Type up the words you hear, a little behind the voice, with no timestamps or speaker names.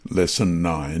Lesson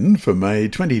 9 for May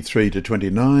 23 to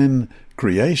 29,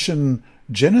 Creation,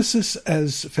 Genesis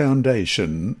as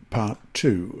Foundation, Part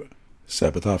 2.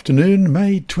 Sabbath afternoon,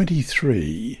 May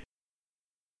 23.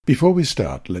 Before we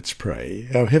start, let's pray.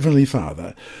 Our Heavenly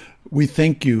Father, we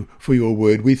thank you for your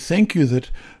word. We thank you that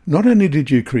not only did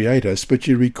you create us, but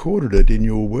you recorded it in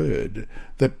your word,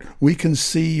 that we can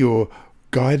see your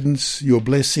guidance, your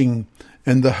blessing,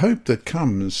 and the hope that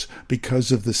comes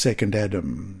because of the second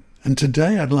Adam. And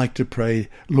today I'd like to pray,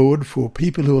 Lord, for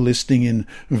people who are listening in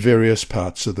various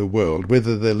parts of the world,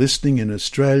 whether they're listening in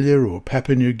Australia or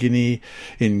Papua New Guinea,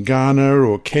 in Ghana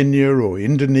or Kenya or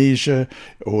Indonesia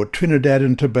or Trinidad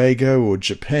and Tobago or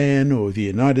Japan or the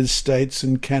United States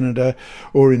and Canada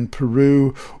or in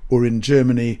Peru or in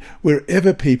Germany,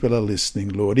 wherever people are listening,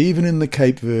 Lord, even in the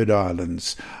Cape Verde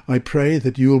Islands. I pray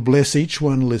that you will bless each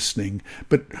one listening,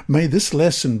 but may this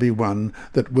lesson be one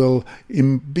that will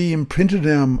be imprinted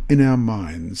in our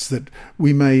minds, that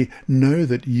we may know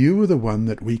that you are the one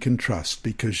that we can trust,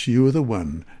 because you are the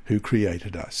one who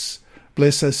created us.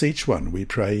 Bless us each one, we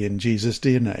pray in Jesus'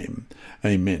 dear name.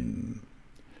 Amen.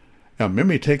 Our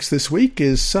memory text this week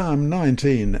is Psalm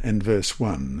 19 and verse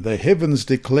 1. The heavens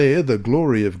declare the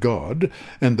glory of God,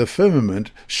 and the firmament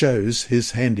shows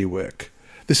his handiwork.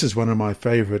 This is one of my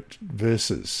favourite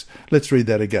verses. Let's read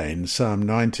that again. Psalm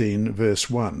 19 verse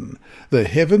 1. The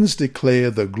heavens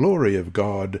declare the glory of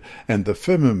God, and the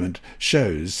firmament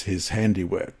shows his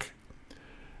handiwork.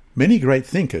 Many great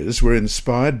thinkers were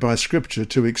inspired by Scripture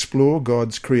to explore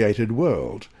God's created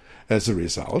world. As a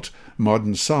result,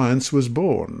 modern science was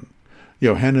born.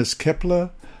 Johannes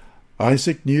Kepler,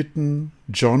 Isaac Newton,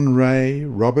 John Ray,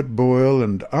 Robert Boyle,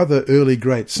 and other early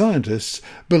great scientists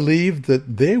believed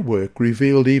that their work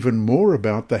revealed even more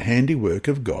about the handiwork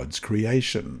of God's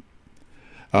creation.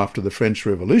 After the French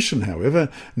Revolution, however,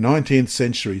 19th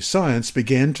century science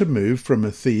began to move from a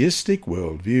theistic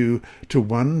worldview to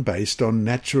one based on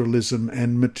naturalism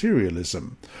and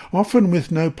materialism, often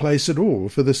with no place at all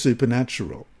for the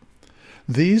supernatural.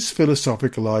 These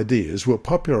philosophical ideas were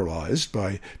popularized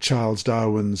by Charles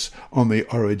Darwin's On the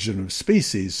Origin of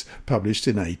Species, published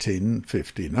in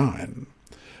 1859.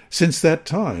 Since that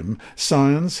time,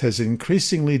 science has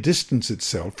increasingly distanced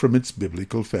itself from its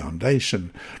biblical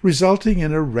foundation, resulting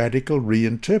in a radical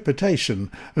reinterpretation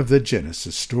of the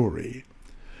Genesis story.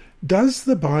 Does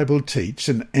the Bible teach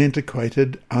an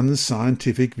antiquated,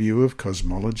 unscientific view of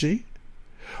cosmology?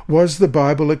 Was the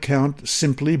Bible account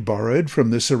simply borrowed from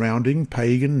the surrounding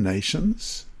pagan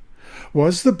nations?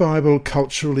 Was the Bible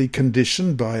culturally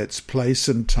conditioned by its place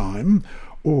and time,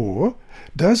 or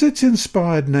does its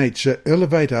inspired nature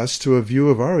elevate us to a view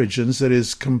of origins that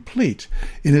is complete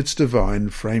in its divine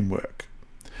framework?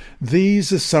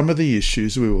 These are some of the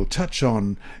issues we will touch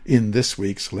on in this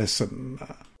week's lesson.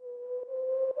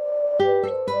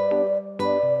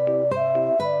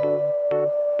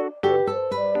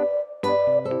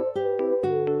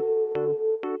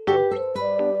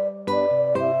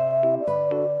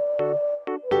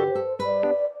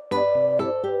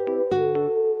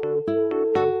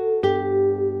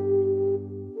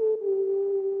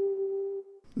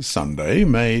 Sunday,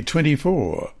 May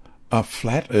 24. A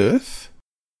flat earth?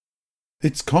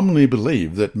 It's commonly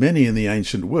believed that many in the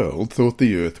ancient world thought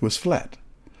the earth was flat.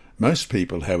 Most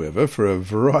people, however, for a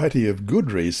variety of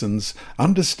good reasons,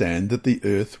 understand that the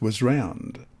earth was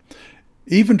round.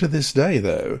 Even to this day,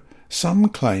 though, some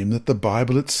claim that the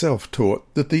Bible itself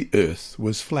taught that the earth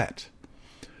was flat.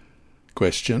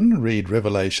 Question. Read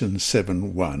Revelation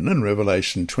 7:1 and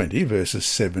Revelation 20 verses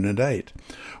 7 and 8.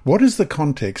 What is the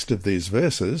context of these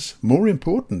verses? More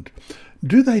important,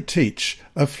 do they teach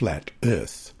a flat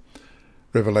earth?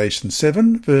 Revelation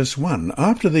 7 verse 1.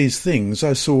 After these things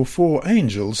I saw 4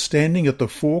 angels standing at the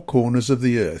 4 corners of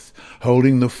the earth,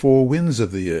 holding the 4 winds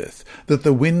of the earth, that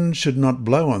the wind should not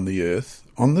blow on the earth,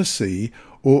 on the sea,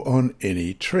 or on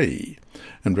any tree.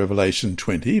 And Revelation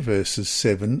 20 verses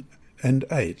 7 and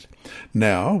 8.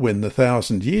 Now, when the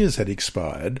 1,000 years had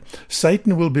expired,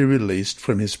 Satan will be released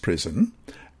from his prison,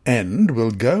 and will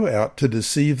go out to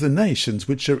deceive the nations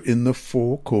which are in the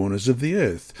 4 corners of the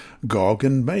earth, Gog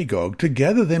and Magog, to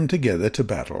gather them together to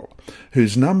battle,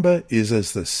 whose number is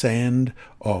as the sand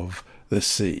of the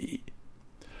sea.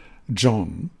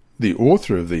 John, the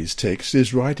author of these texts,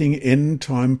 is writing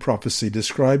end-time prophecy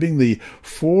describing the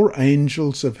 4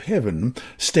 angels of heaven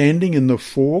standing in the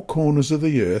 4 corners of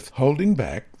the earth, holding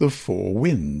back the 4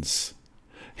 winds.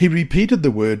 He repeated the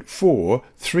word 4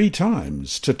 3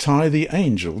 times to tie the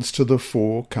angels to the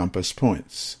 4 compass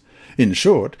points. In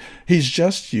short, he's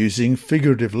just using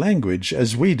figurative language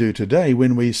as we do today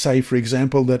when we say, for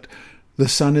example, that the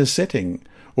sun is setting,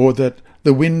 or that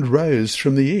the wind rose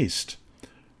from the east.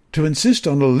 To insist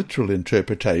on a literal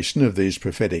interpretation of these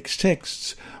prophetic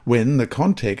texts, when the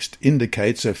context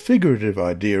indicates a figurative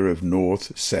idea of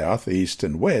north, south, east,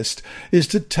 and west, is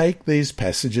to take these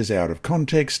passages out of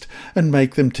context and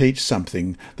make them teach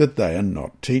something that they are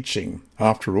not teaching.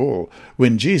 After all,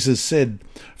 when Jesus said,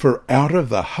 "For out of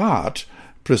the heart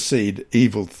proceed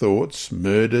evil thoughts,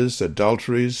 murders,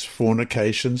 adulteries,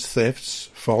 fornications, thefts,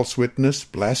 false witness,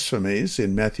 blasphemies,"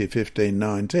 in Matthew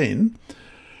 15:19,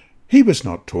 he was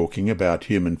not talking about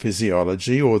human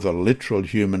physiology or the literal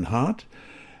human heart.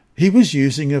 He was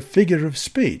using a figure of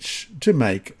speech to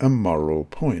make a moral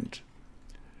point.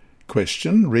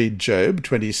 Question: read Job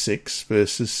 26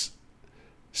 verses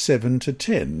 7 to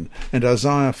 10 and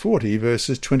Isaiah 40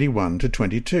 verses 21 to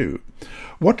 22.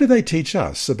 What do they teach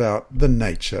us about the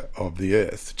nature of the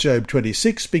earth? Job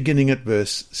 26, beginning at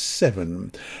verse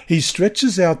 7. He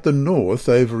stretches out the north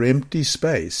over empty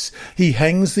space. He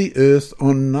hangs the earth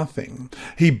on nothing.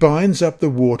 He binds up the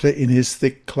water in his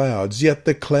thick clouds, yet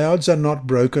the clouds are not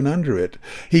broken under it.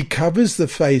 He covers the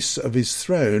face of his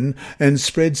throne and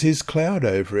spreads his cloud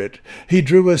over it. He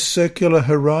drew a circular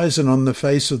horizon on the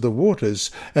face of the waters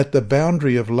at the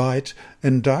boundary of light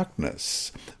and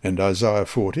darkness. And Isaiah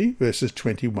 40, verses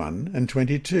 21 and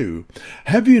 22.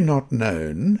 Have you not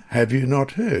known? Have you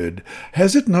not heard?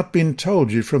 Has it not been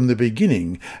told you from the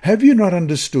beginning? Have you not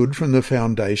understood from the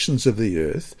foundations of the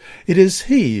earth? It is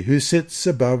he who sits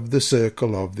above the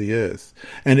circle of the earth,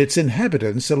 and its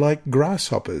inhabitants are like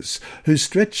grasshoppers, who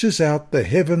stretches out the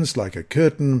heavens like a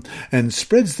curtain and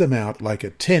spreads them out like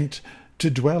a tent to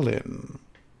dwell in.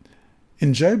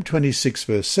 In Job 26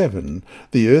 verse 7,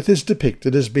 the earth is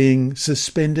depicted as being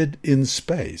suspended in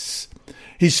space.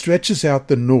 He stretches out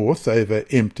the north over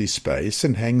empty space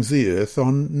and hangs the earth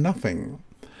on nothing.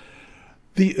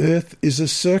 The earth is a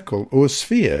circle or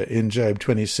sphere in Job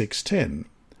 26:10.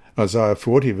 Isaiah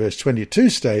 40 verse 22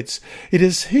 states, "It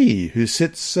is he who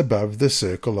sits above the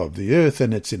circle of the earth,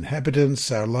 and its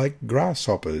inhabitants are like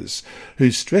grasshoppers,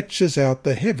 who stretches out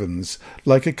the heavens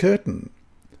like a curtain."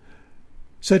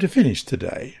 So to finish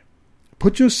today,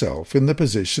 put yourself in the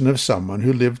position of someone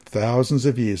who lived thousands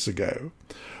of years ago.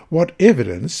 What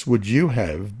evidence would you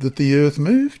have that the earth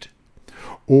moved?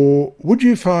 Or would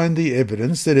you find the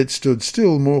evidence that it stood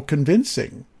still more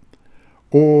convincing?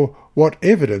 Or what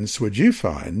evidence would you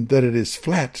find that it is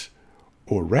flat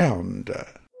or round?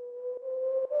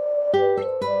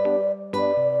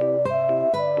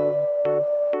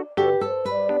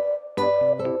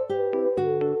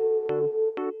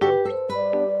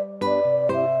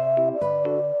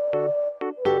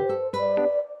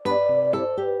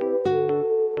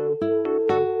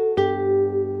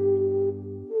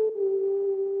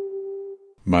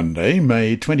 Monday,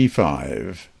 May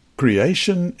 25.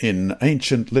 Creation in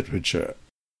Ancient Literature.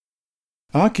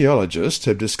 Archaeologists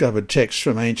have discovered texts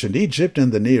from ancient Egypt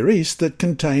and the Near East that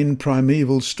contain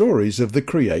primeval stories of the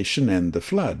creation and the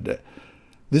flood.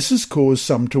 This has caused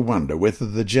some to wonder whether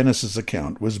the Genesis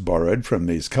account was borrowed from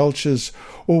these cultures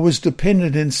or was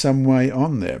dependent in some way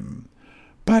on them.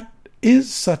 But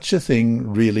is such a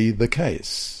thing really the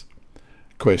case?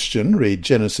 Question: read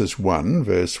Genesis 1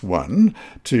 verse 1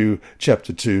 to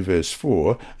chapter 2 verse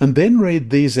 4, and then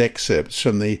read these excerpts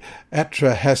from the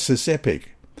Atrahasis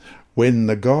epic. When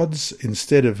the gods,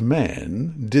 instead of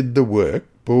man, did the work,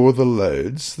 bore the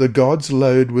loads, the gods'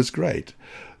 load was great.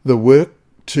 The work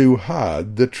too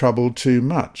hard, the trouble too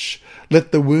much.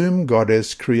 Let the womb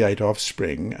goddess create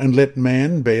offspring, and let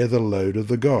man bear the load of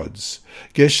the gods.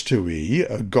 Geshtui,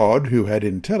 a god who had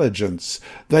intelligence,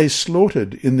 they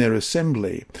slaughtered in their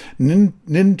assembly.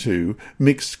 Nintu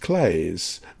mixed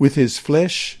clays with his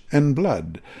flesh and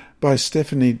blood. By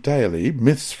Stephanie Daly,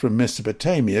 Myths from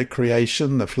Mesopotamia,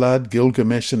 Creation, the Flood,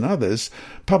 Gilgamesh and Others,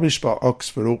 published by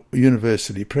Oxford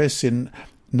University Press in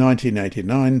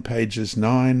 1989, pages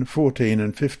 9, 14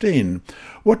 and 15.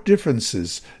 What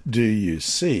differences do you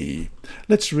see?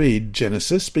 Let's read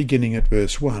Genesis, beginning at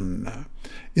verse 1.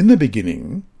 In the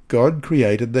beginning, God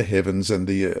created the heavens and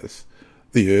the earth.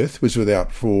 The earth was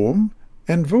without form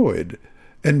and void,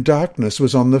 and darkness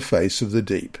was on the face of the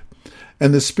deep.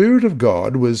 And the Spirit of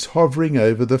God was hovering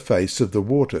over the face of the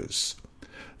waters.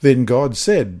 Then God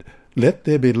said, "Let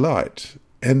there be light,"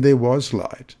 and there was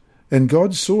light. And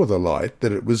God saw the light,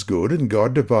 that it was good, and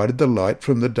God divided the light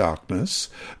from the darkness.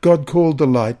 God called the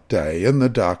light day, and the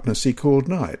darkness he called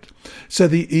night. So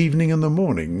the evening and the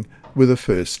morning were the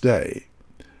first day.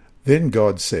 Then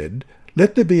God said,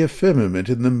 "Let there be a firmament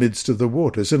in the midst of the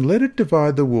waters, and let it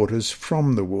divide the waters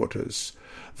from the waters."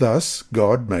 Thus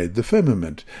God made the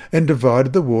firmament, and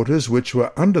divided the waters which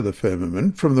were under the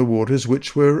firmament from the waters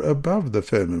which were above the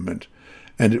firmament.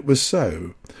 And it was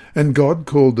so. And God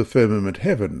called the firmament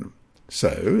heaven.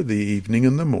 So the evening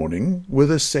and the morning were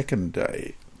the second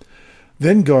day.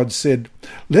 Then God said,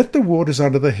 Let the waters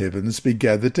under the heavens be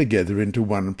gathered together into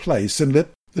one place, and let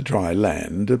the dry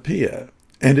land appear.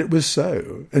 And it was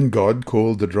so. And God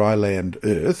called the dry land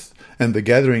earth, and the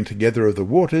gathering together of the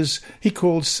waters he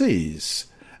called seas.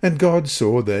 And God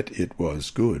saw that it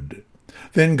was good.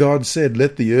 Then God said,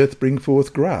 Let the earth bring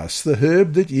forth grass, the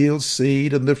herb that yields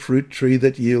seed, and the fruit tree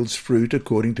that yields fruit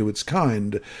according to its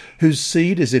kind, whose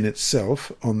seed is in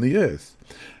itself on the earth.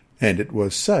 And it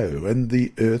was so. And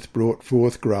the earth brought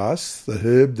forth grass, the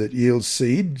herb that yields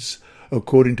seeds,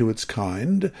 according to its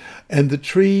kind, and the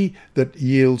tree that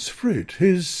yields fruit,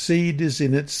 whose seed is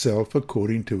in itself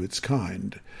according to its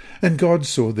kind. And God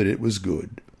saw that it was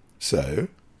good. So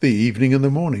the evening and the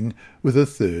morning were the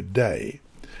third day.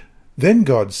 Then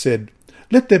God said,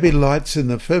 Let there be lights in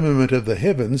the firmament of the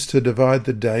heavens to divide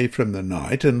the day from the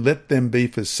night, and let them be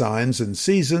for signs and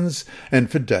seasons,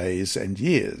 and for days and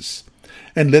years.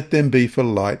 And let them be for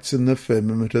lights in the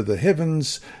firmament of the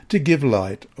heavens, to give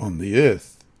light on the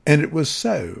earth. And it was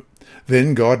so.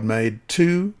 Then God made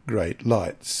 2 great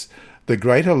lights, the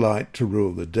greater light to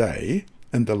rule the day,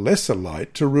 and the lesser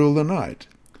light to rule the night.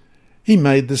 He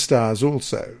made the stars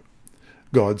also.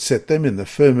 God set them in the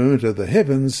firmament of the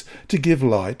heavens to give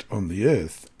light on the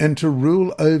earth, and to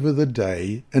rule over the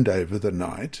day and over the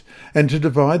night, and to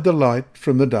divide the light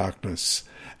from the darkness.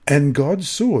 And God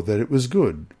saw that it was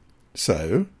good.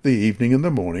 So the evening and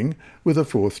the morning were the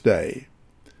 4th day.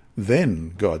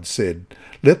 Then God said,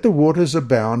 Let the waters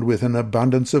abound with an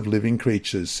abundance of living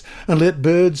creatures, and let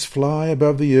birds fly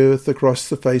above the earth across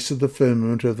the face of the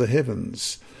firmament of the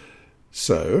heavens.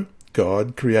 So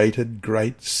God created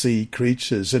great sea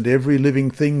creatures, and every living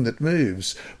thing that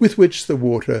moves, with which the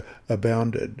water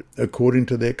abounded, according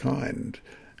to their kind,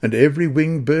 and every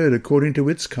winged bird according to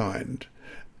its kind.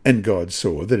 And God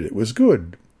saw that it was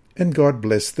good. And God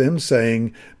blessed them,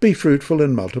 saying, Be fruitful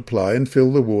and multiply, and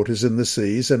fill the waters in the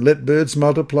seas, and let birds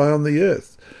multiply on the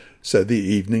earth. So the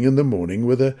evening and the morning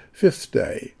were the 5th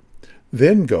day.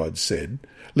 Then God said,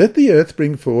 Let the earth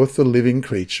bring forth the living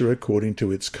creature according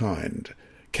to its kind,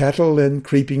 cattle and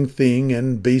creeping thing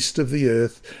and beast of the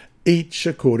earth, each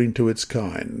according to its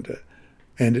kind.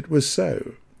 And it was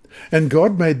so. And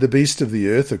God made the beast of the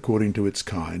earth according to its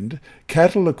kind,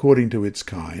 cattle according to its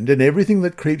kind, and everything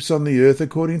that creeps on the earth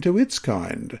according to its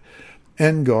kind.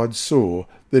 And God saw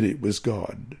that it was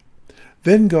God.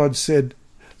 Then God said,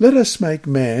 Let us make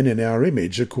man in our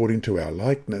image according to our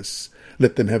likeness.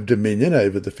 Let them have dominion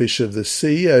over the fish of the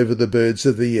sea, over the birds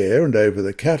of the air, and over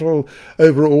the cattle,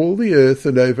 over all the earth,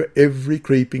 and over every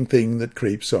creeping thing that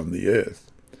creeps on the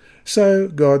earth. So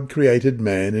God created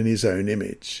man in his own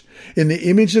image. In the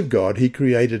image of God he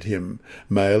created him.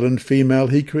 Male and female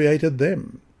he created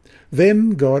them.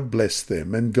 Then God blessed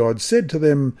them, and God said to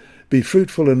them, Be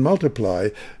fruitful and multiply,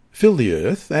 fill the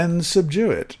earth and subdue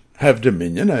it. Have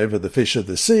dominion over the fish of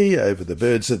the sea, over the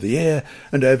birds of the air,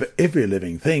 and over every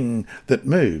living thing that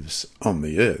moves on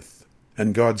the earth.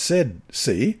 And God said,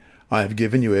 See, I have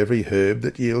given you every herb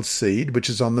that yields seed, which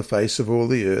is on the face of all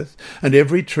the earth, and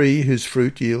every tree whose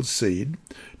fruit yields seed.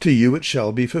 To you it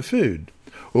shall be for food.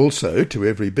 Also to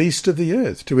every beast of the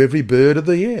earth, to every bird of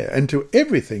the air, and to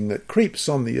everything that creeps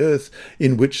on the earth,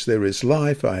 in which there is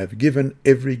life, I have given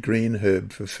every green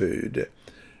herb for food.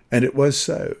 And it was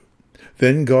so.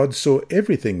 Then God saw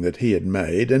everything that he had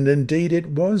made, and indeed it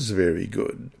was very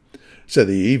good. So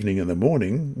the evening and the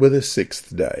morning were the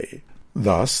 6th day.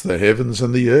 Thus the heavens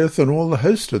and the earth and all the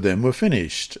host of them were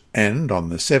finished. And on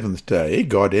the 7th day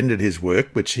God ended his work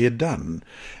which he had done.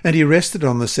 And he rested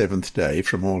on the 7th day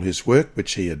from all his work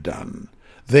which he had done.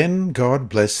 Then God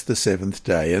blessed the 7th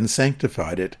day and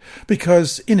sanctified it,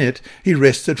 because in it he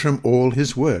rested from all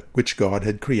his work which God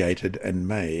had created and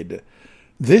made.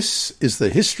 This is the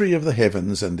history of the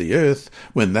heavens and the earth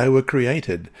when they were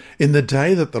created, in the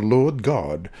day that the Lord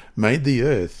God made the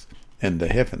earth and the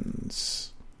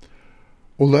heavens.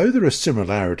 Although there are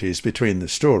similarities between the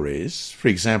stories, for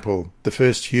example, the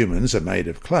first humans are made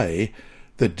of clay,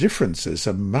 the differences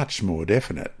are much more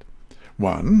definite.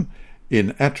 1.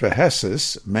 In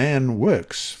Atrahasis, man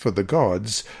works for the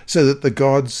gods so that the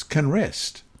gods can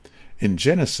rest. In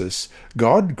Genesis,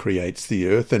 God creates the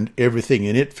earth and everything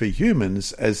in it for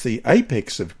humans as the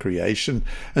apex of creation,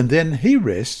 and then he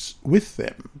rests with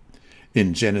them.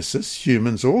 In Genesis,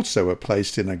 humans also are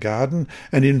placed in a garden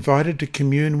and invited to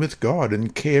commune with God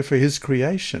and care for his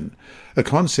creation, a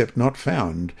concept not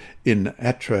found in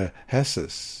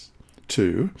Atrahasis.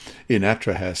 2. In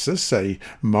Atrahasis, a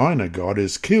minor god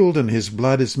is killed and his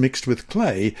blood is mixed with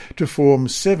clay to form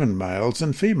 7 males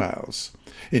and females.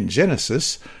 In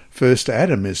Genesis, first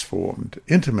Adam is formed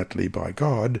intimately by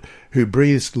God, who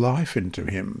breathes life into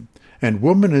him, and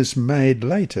woman is made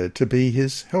later to be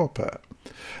his helper.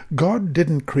 God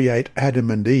didn't create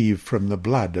Adam and Eve from the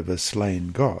blood of a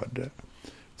slain God.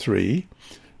 3.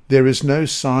 There is no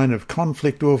sign of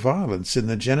conflict or violence in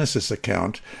the Genesis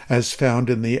account as found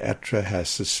in the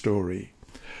Atrahasis story.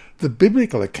 The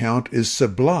biblical account is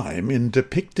sublime in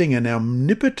depicting an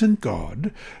omnipotent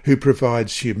God who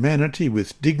provides humanity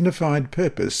with dignified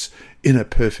purpose in a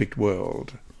perfect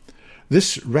world.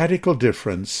 This radical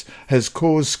difference has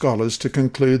caused scholars to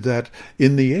conclude that,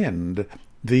 in the end,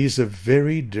 these are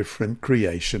very different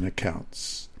creation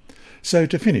accounts. So,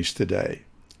 to finish the day,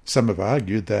 some have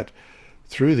argued that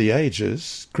through the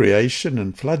ages, creation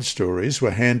and flood stories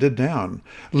were handed down,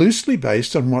 loosely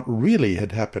based on what really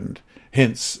had happened,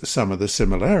 hence some of the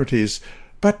similarities,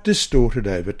 but distorted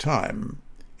over time.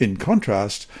 In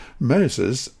contrast,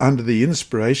 Moses, under the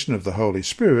inspiration of the Holy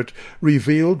Spirit,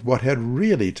 revealed what had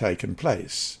really taken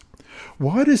place.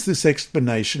 Why does this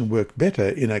explanation work better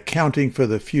in accounting for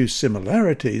the few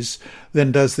similarities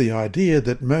than does the idea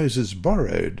that Moses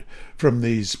borrowed from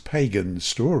these pagan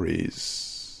stories?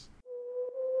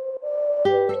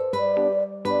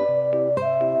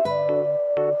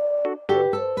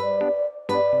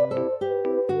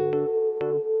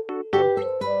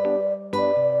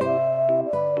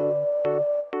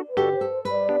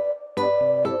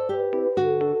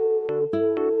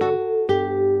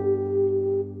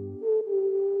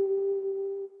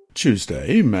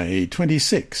 Tuesday, May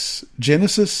 26.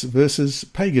 Genesis versus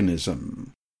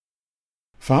paganism.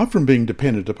 Far from being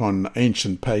dependent upon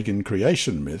ancient pagan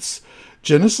creation myths,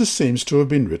 Genesis seems to have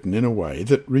been written in a way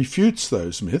that refutes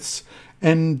those myths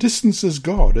and distances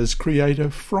God as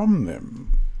creator from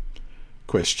them.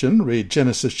 Question. Read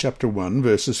Genesis chapter 1,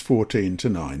 verses 14 to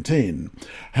 19.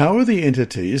 How are the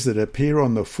entities that appear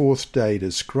on the fourth day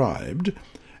described,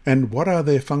 and what are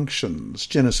their functions?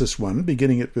 Genesis 1,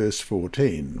 beginning at verse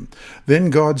 14.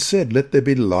 Then God said, Let there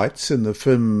be lights in the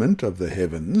firmament of the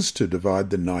heavens to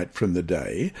divide the night from the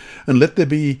day, and let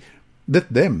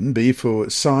them be for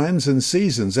signs and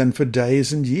seasons, and for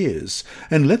days and years,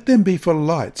 and let them be for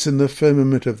lights in the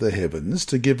firmament of the heavens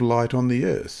to give light on the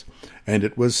earth. And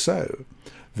it was so.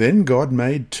 Then God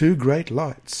made two great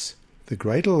lights, the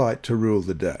greater light to rule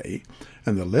the day,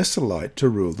 and the lesser light to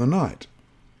rule the night.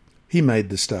 He made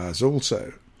the stars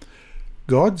also.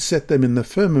 God set them in the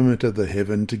firmament of the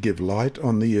heaven to give light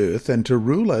on the earth, and to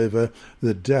rule over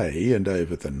the day and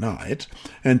over the night,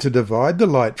 and to divide the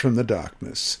light from the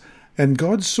darkness. And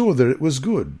God saw that it was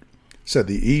good. So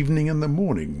the evening and the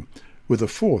morning were the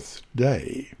fourth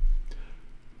day.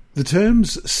 The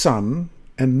terms sun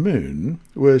and moon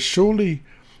were surely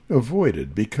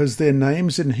avoided because their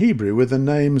names in Hebrew were the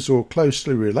names or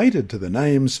closely related to the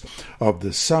names of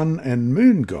the sun and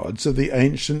moon gods of the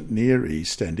ancient Near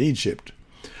East and Egypt.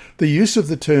 The use of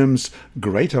the terms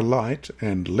greater light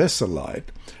and lesser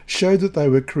light showed that they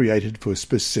were created for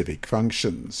specific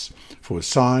functions, for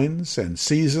signs and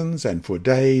seasons and for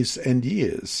days and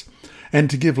years, and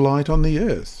to give light on the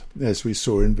earth, as we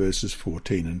saw in verses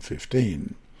 14 and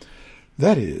 15.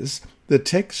 That is, the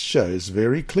text shows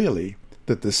very clearly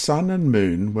that the sun and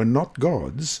moon were not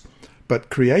gods, but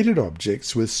created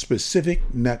objects with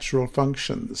specific natural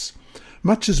functions,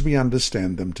 much as we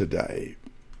understand them today.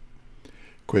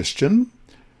 Question.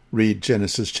 Read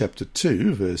Genesis chapter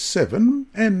 2, verse 7,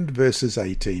 and verses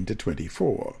 18 to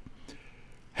 24.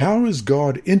 How is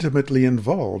God intimately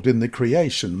involved in the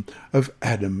creation of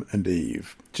Adam and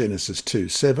Eve? Genesis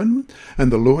 2:7,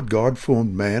 And the Lord God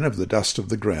formed man of the dust of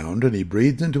the ground, and he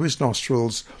breathed into his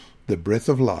nostrils the breath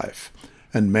of life,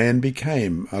 and man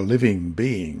became a living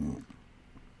being.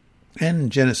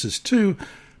 And Genesis 2,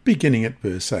 beginning at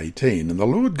verse 18, And the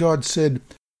Lord God said,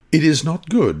 It is not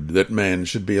good that man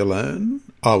should be alone.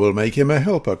 I will make him a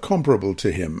helper comparable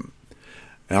to him.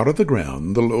 Out of the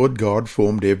ground the Lord God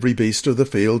formed every beast of the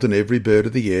field and every bird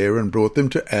of the air, and brought them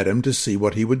to Adam to see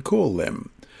what he would call them.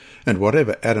 And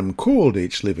whatever Adam called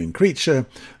each living creature,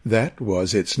 that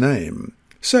was its name.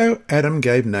 So Adam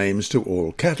gave names to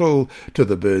all cattle, to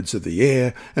the birds of the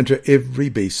air, and to every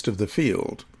beast of the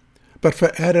field. But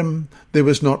for Adam there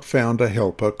was not found a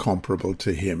helper comparable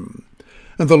to him.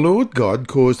 And the Lord God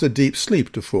caused a deep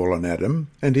sleep to fall on Adam,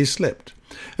 and he slept.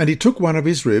 And he took one of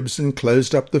his ribs and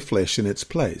closed up the flesh in its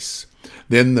place.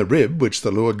 Then the rib which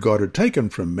the Lord God had taken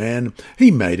from man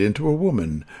he made into a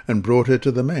woman, and brought her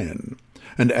to the man.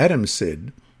 And Adam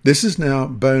said, This is now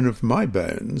bone of my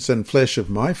bones, and flesh of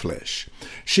my flesh.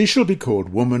 She shall be called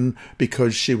woman,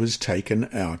 because she was taken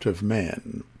out of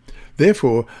man.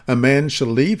 Therefore a man shall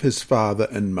leave his father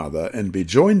and mother, and be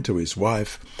joined to his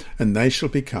wife, and they shall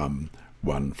become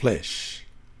one flesh.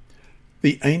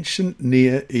 The ancient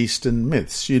Near Eastern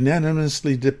myths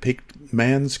unanimously depict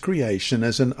man's creation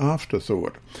as an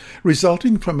afterthought,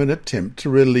 resulting from an attempt to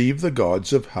relieve the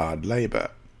gods of hard labour.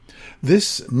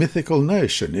 This mythical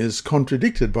notion is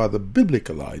contradicted by the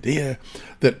biblical idea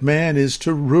that man is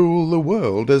to rule the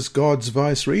world as God's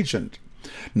vice-regent.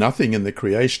 Nothing in the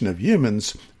creation of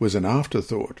humans was an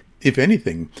afterthought. If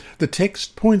anything, the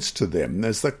text points to them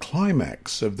as the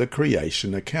climax of the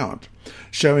creation account,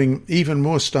 showing even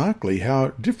more starkly how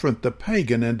different the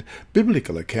pagan and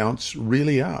biblical accounts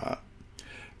really are.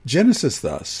 Genesis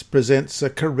thus presents a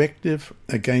corrective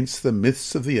against the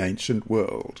myths of the ancient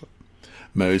world.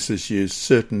 Moses used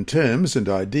certain terms and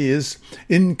ideas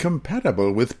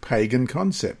incompatible with pagan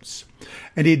concepts,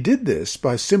 and he did this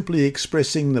by simply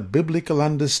expressing the biblical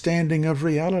understanding of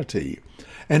reality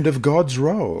and of God's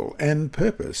role and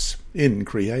purpose in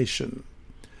creation.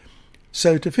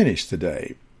 So to finish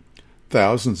today,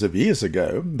 thousands of years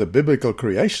ago, the biblical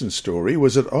creation story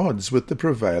was at odds with the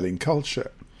prevailing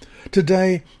culture.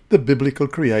 Today, the biblical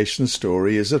creation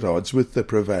story is at odds with the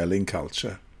prevailing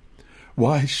culture.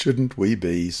 Why shouldn't we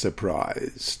be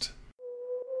surprised?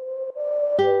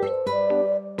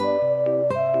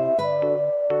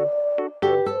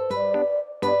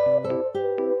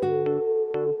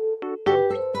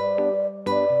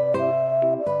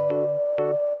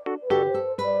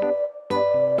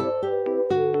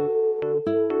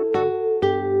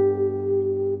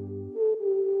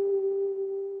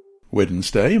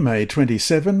 Wednesday, May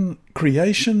 27,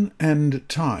 Creation and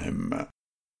Time.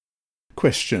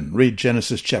 Question. Read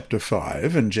Genesis chapter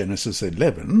 5 and Genesis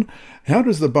 11. How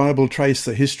does the Bible trace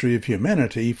the history of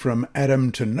humanity from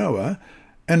Adam to Noah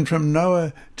and from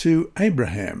Noah to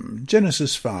Abraham?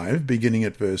 Genesis 5, beginning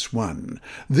at verse 1.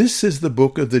 This is the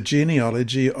book of the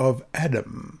genealogy of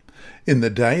Adam. In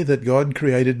the day that God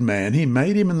created man, he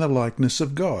made him in the likeness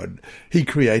of God. He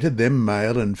created them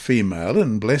male and female,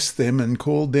 and blessed them and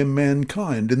called them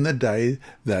mankind in the day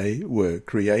they were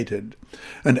created.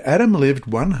 And Adam lived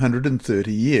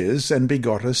 130 years, and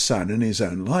begot a son in his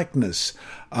own likeness,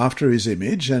 after his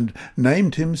image, and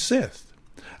named him Seth.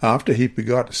 After he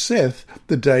begot Seth,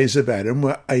 the days of Adam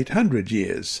were 800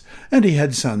 years, and he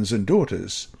had sons and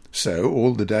daughters. So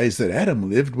all the days that Adam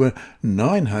lived were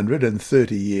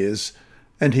 930 years,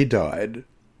 and he died.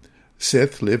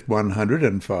 Seth lived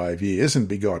 105 years and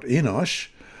begot Enosh.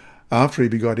 After he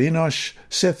begot Enosh,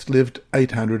 Seth lived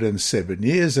 807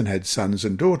 years and had sons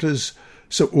and daughters.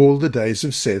 So all the days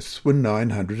of Seth were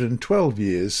 912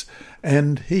 years,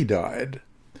 and he died.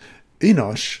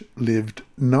 Enosh lived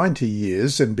 90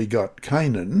 years and begot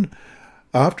Canaan.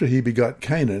 After he begot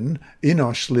Canaan,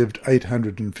 Enosh lived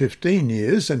 815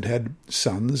 years and had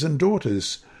sons and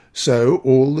daughters. So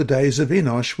all the days of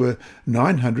Enosh were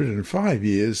 905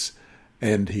 years,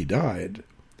 and he died.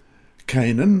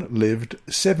 Canaan lived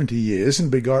 70 years and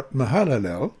begot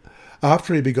Mahalalel.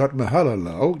 After he begot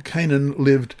Mahalalel, Canaan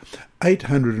lived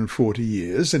 840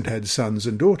 years and had sons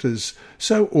and daughters.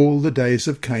 So all the days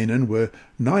of Canaan were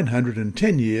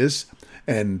 910 years,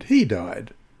 and he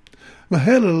died.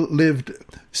 Mahalalel lived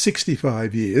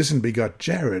 65 years and begot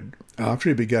Jared. After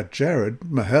he begot Jared,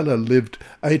 Mahalalel lived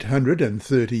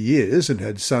 830 years and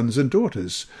had sons and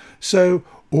daughters. So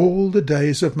all the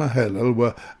days of Mahalalel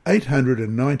were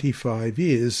 895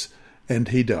 years, and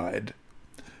he died.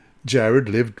 Jared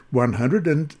lived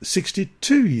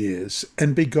 162 years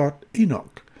and begot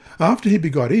Enoch. After he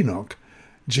begot Enoch,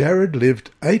 Jared lived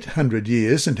 800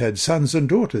 years and had sons and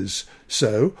daughters.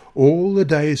 So all the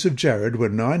days of Jared were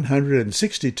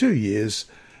 962 years,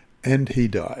 and he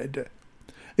died.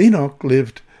 Enoch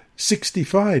lived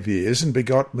 65 years and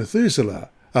begot Methuselah.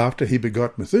 After he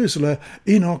begot Methuselah,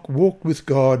 Enoch walked with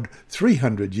God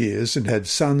 300 years and had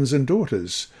sons and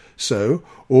daughters. So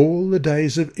all the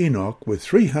days of Enoch were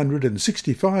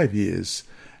 365 years,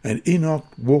 and Enoch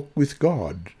walked with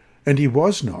God, and he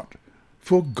was not,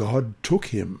 for God took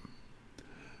him.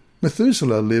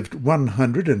 Methuselah lived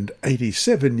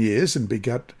 187 years and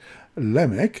begot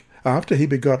Lamech. After he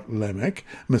begot Lamech,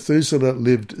 Methuselah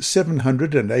lived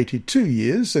 782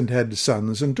 years and had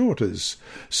sons and daughters.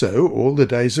 So all the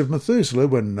days of Methuselah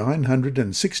were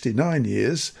 969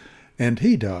 years, and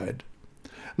he died.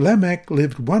 Lamech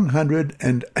lived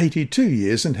 182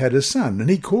 years and had a son, and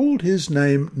he called his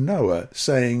name Noah,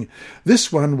 saying,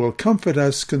 "This one will comfort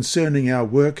us concerning our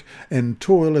work and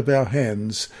toil of our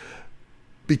hands,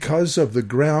 because of the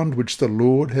ground which the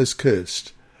Lord has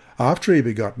cursed." After he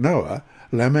begot Noah,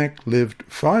 Lamech lived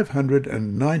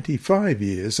 595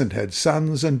 years and had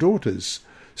sons and daughters.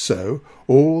 So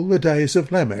all the days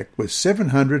of Lamech were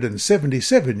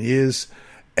 777 years,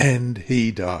 and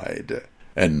he died.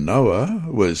 And Noah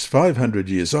was 500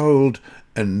 years old,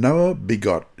 and Noah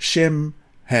begot Shem,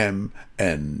 Ham,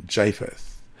 and Japheth.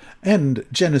 And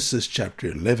Genesis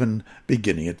chapter 11,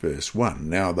 beginning at verse 1.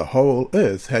 Now the whole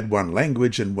earth had one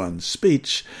language and one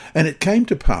speech, and it came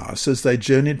to pass, as they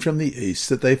journeyed from the east,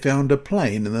 that they found a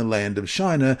plain in the land of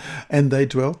Shinar, and they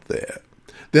dwelt there.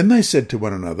 Then they said to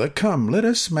one another, Come, let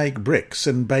us make bricks,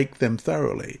 and bake them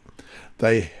thoroughly.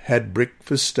 They had brick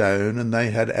for stone, and they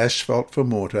had asphalt for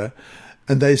mortar.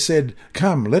 And they said,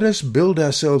 Come, let us build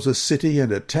ourselves a city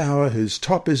and a tower whose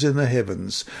top is in the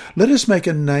heavens. Let us make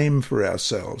a name for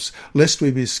ourselves, lest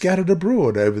we be scattered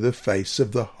abroad over the face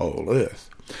of the whole earth.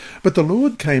 But the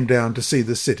Lord came down to see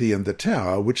the city and the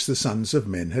tower which the sons of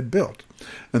men had built.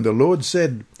 And the Lord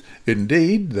said,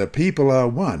 Indeed, the people are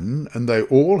one, and they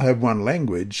all have one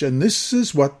language, and this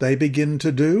is what they begin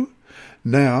to do.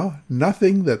 Now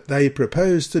nothing that they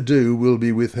propose to do will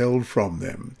be withheld from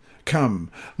them. Come,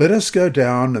 let us go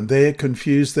down and there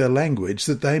confuse their language,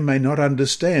 that they may not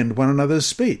understand one another's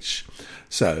speech.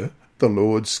 So the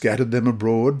Lord scattered them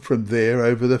abroad from there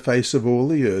over the face of all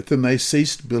the earth, and they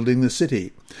ceased building the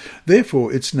city.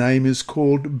 Therefore its name is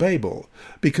called Babel,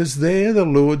 because there the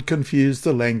Lord confused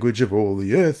the language of all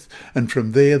the earth, and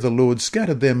from there the Lord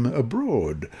scattered them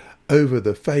abroad over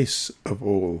the face of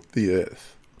all the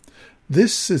earth.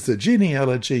 This is the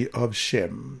genealogy of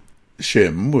Shem.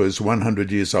 Shem was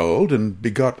 100 years old, and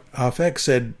begot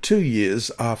Arphaxad 2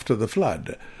 years after the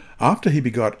flood. After he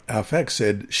begot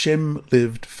Arphaxad, Shem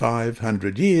lived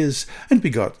 500 years, and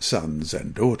begot sons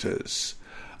and daughters.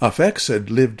 Arphaxad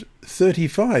lived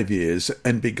 35 years,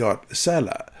 and begot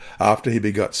Salah. After he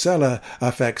begot Salah,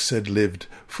 Arphaxad lived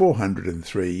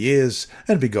 403 years,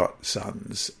 and begot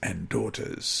sons and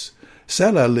daughters.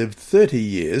 Salah lived 30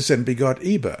 years, and begot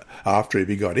Eber. After he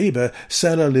begot Eber,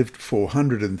 Salah lived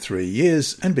 403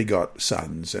 years, and begot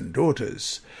sons and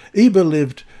daughters. Eber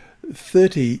lived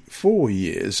 34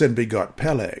 years, and begot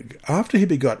Peleg. After he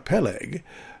begot Peleg,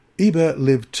 Eber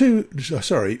lived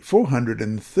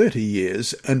 430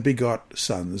 years, and begot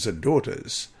sons and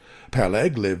daughters.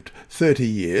 Peleg lived 30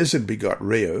 years, and begot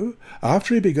Reu.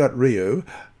 After he begot Reu,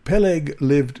 Peleg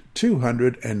lived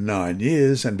 209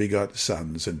 years, and begot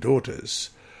sons and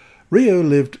daughters. Reu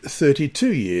lived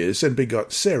 32 years, and begot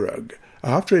Serug.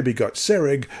 After he begot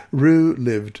Serug, Reu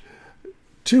lived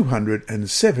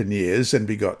 207 years, and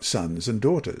begot sons and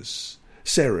daughters.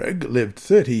 Serug lived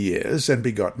 30 years, and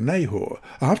begot Nahor.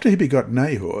 After he begot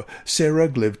Nahor,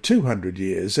 Serug lived 200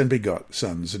 years, and begot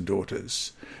sons and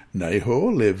daughters.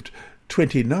 Nahor lived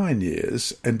 29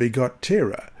 years, and begot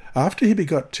Terah. After he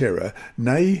begot Terah,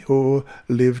 Nahor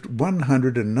lived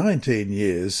 119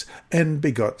 years, and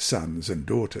begot sons and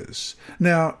daughters.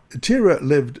 Now Terah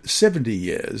lived 70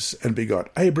 years, and begot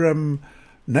Abram,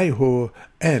 Nahor,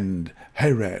 and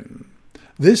Haran.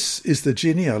 This is the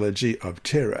genealogy of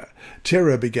Terah.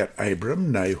 Terah begat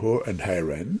Abram, Nahor, and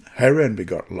Haran. Haran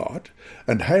begot Lot,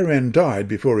 and Haran died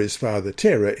before his father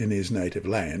Terah in his native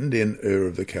land, in Ur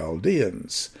of the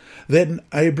Chaldeans. Then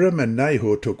Abram and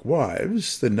Nahor took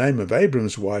wives. The name of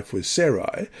Abram's wife was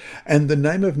Sarai, and the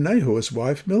name of Nahor's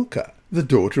wife Milcah, the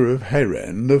daughter of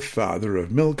Haran, the father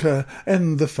of Milcah,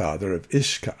 and the father of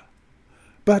Ishkah.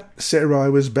 But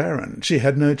Sarai was barren, she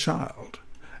had no child.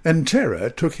 And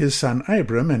Terah took his son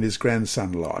Abram and his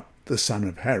grandson Lot, the son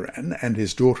of Haran, and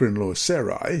his daughter-in-law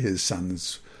Sarai, his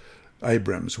son's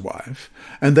Abram's wife,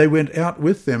 and they went out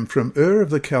with them from Ur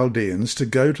of the Chaldeans to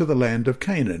go to the land of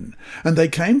Canaan. And they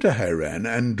came to Haran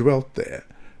and dwelt there.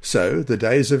 So the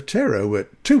days of Terah were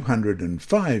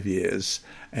 205 years,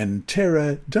 and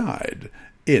Terah died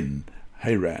in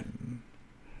Haran.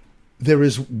 There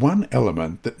is one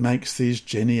element that makes these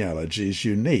genealogies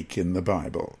unique in the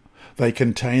Bible. They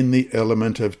contain the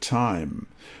element of time,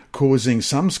 causing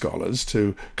some scholars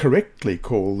to correctly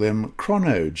call them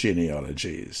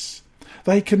chronogenealogies.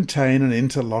 They contain an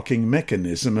interlocking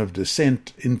mechanism of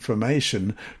descent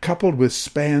information coupled with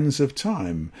spans of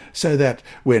time, so that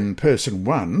when person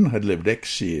 1 had lived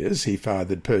X years, he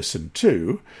fathered person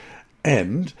 2,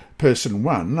 and person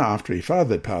 1, after he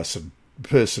fathered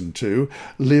person 2,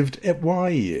 lived at Y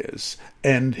years,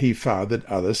 and he fathered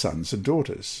other sons and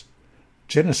daughters.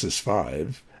 Genesis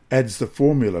 5 adds the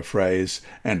formula phrase,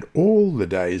 and all the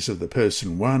days of the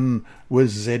person 1 were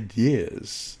Z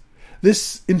years.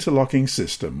 This interlocking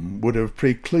system would have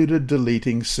precluded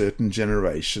deleting certain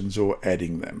generations or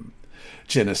adding them.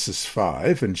 Genesis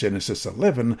 5 and Genesis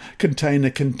 11 contain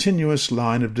a continuous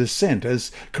line of descent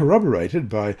as corroborated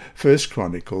by 1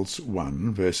 Chronicles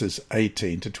 1 verses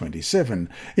 18 to 27,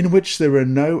 in which there are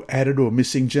no added or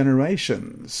missing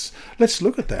generations. Let's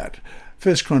look at that.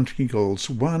 1 Chronicles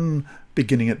 1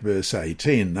 beginning at verse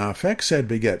 18. Now Arphaxad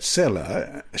begat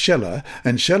Shelah,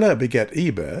 and Shelah begat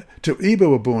Eber. To Eber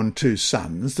were born 2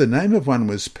 sons. The name of one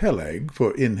was Peleg,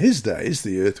 for in his days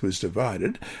the earth was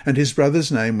divided, and his brother's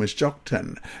name was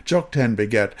Joktan. Joktan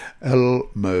begat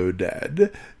Elmodad,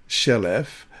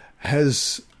 Sheleph,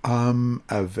 Hazarmaveth,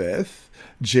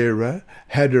 Jerah,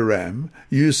 Hadaram,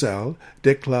 Uzal,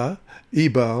 Dekla,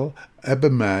 Ebal,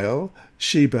 Abimael,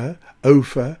 Sheba,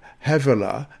 Ophir,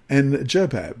 Havilah, and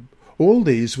Jobab. All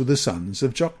these were the sons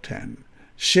of Joktan: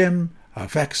 Shem,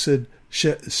 Arphaxad,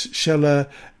 Shelah,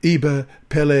 Eber,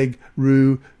 Peleg,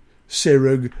 Ru,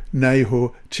 Serug,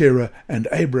 Nahor, Terah, and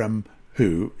Abram,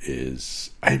 who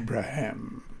is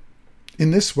Abraham.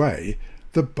 In this way,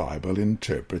 the Bible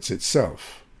interprets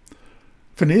itself.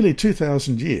 For nearly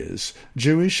 2,000 years,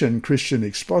 Jewish and Christian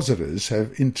expositors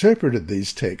have interpreted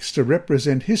these texts to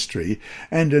represent history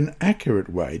and an accurate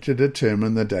way to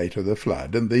determine the date of the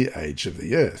flood and the age of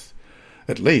the earth,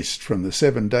 at least from the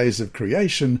 7 days of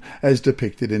creation as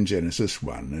depicted in Genesis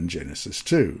 1 and Genesis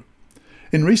 2.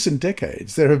 In recent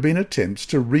decades, there have been attempts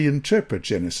to reinterpret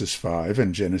Genesis 5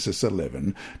 and Genesis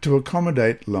 11 to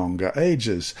accommodate longer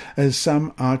ages, as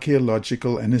some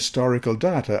archaeological and historical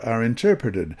data are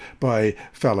interpreted by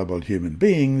fallible human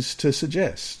beings to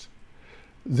suggest.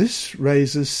 This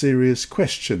raises serious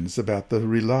questions about the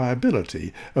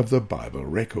reliability of the Bible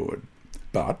record.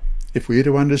 But if we are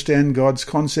to understand God's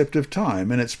concept of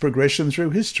time and its progression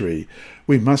through history,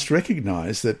 we must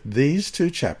recognize that these 2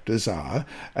 chapters are,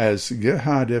 as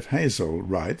Gerhard F. Hazel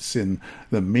writes in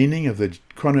The Meaning of the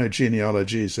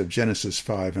Chronogenealogies of Genesis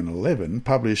 5 and 11,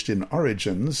 published in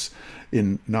Origins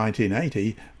in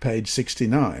 1980, page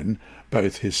 69,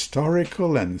 both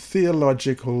historical and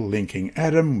theological, linking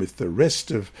Adam with the rest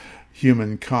of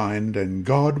humankind and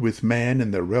God with man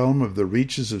in the realm of the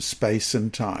reaches of space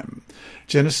and time.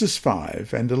 Genesis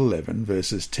 5 and 11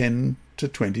 verses 10 to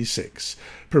 26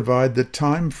 provide the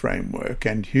time framework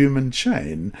and human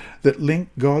chain that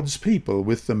link God's people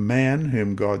with the man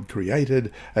whom God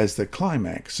created as the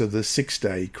climax of the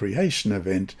 6-day creation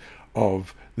event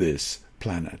of this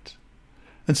planet.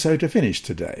 And so to finish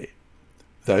today,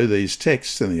 though these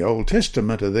texts in the Old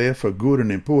Testament are there for good and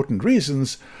important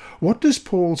reasons, what does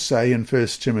Paul say in 1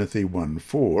 Timothy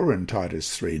 1:4 and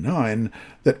Titus 3:9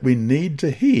 that we need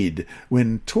to heed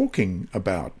when talking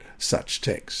about such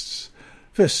texts?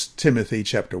 1 Timothy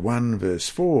chapter 1 verse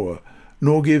 4,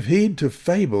 nor give heed to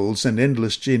fables and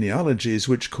endless genealogies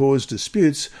which cause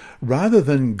disputes, rather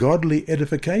than godly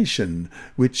edification,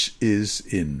 which is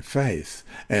in faith.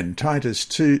 And Titus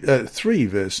 3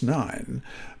 verse 9,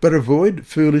 but avoid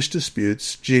foolish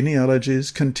disputes,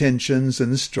 genealogies, contentions,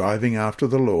 and striving after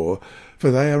the law, for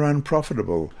they are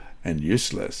unprofitable and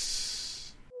useless.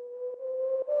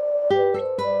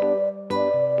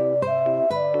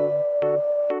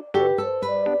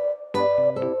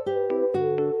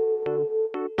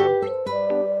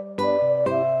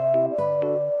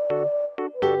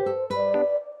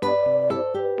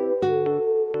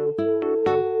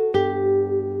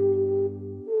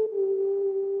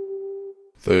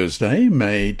 Thursday,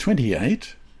 May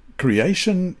 28.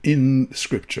 Creation in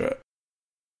Scripture.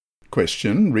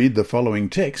 Question: read the following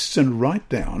texts and write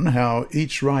down how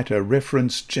each writer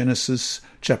referenced Genesis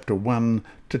chapter 1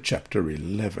 to chapter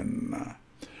 11.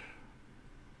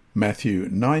 Matthew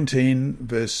 19,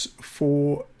 verse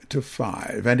 4 to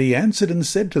 5. And he answered and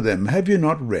said to them, have you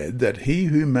not read that he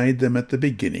who made them at the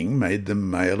beginning made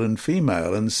them male and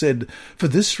female, and said, for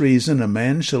this reason a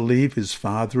man shall leave his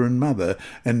father and mother,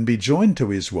 and be joined to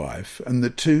his wife, and the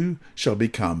two shall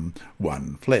become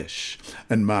one flesh.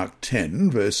 And Mark 10,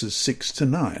 verses 6 to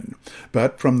 9.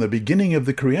 But from the beginning of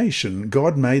the creation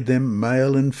God made them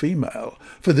male and female.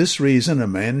 For this reason a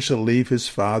man shall leave his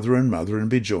father and mother, and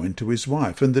be joined to his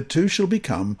wife, and the two shall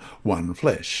become one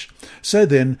flesh. So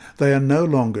then they are no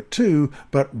longer two,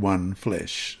 but one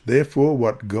flesh. Therefore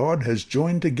what God has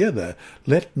joined together,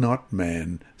 let not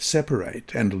man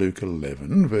separate. And Luke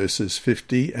 11, verses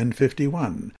 50 and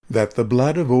 51. That the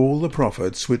blood of all the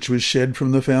prophets which was shed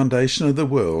from the foundation of the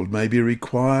world may be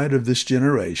required of this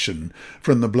generation,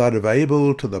 from the blood of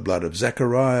Abel to the blood of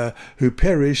Zachariah, who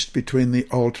perished between the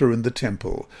altar and the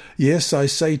temple. Yes, I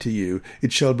say to you,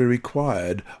 it shall be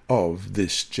required of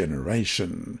this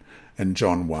generation. And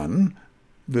John 1,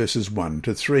 verses 1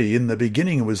 to 3. In the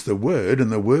beginning was the Word,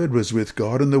 and the Word was with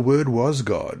God, and the Word was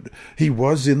God. He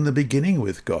was in the beginning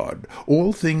with God.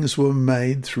 All things were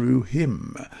made through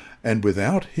him, and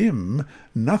without him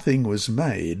nothing was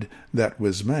made that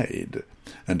was made.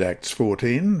 And Acts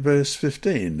 14, verse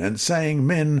 15, and saying,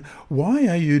 Men, why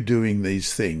are you doing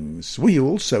these things? We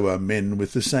also are men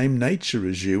with the same nature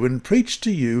as you, and preach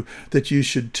to you that you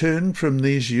should turn from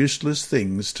these useless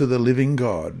things to the living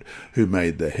God, who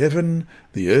made the heaven,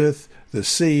 the earth, the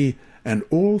sea, and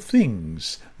all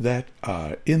things that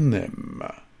are in them.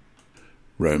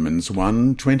 Romans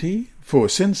 1:20, For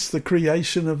since the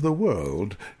creation of the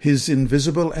world, his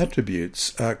invisible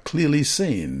attributes are clearly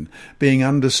seen, being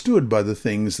understood by the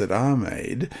things that are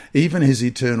made, even his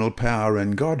eternal power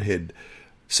and Godhead,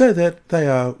 so that they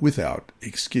are without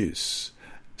excuse.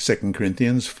 2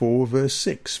 Corinthians 4, verse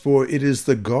 6, For it is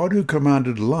the God who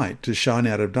commanded light to shine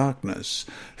out of darkness,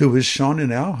 who has shone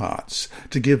in our hearts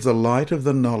to give the light of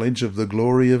the knowledge of the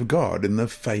glory of God in the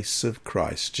face of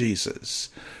Christ Jesus.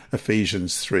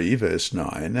 Ephesians 3, verse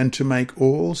 9, And to make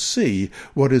all see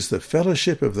what is the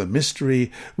fellowship of the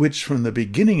mystery which from the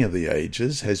beginning of the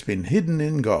ages has been hidden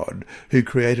in God, who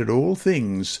created all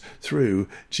things through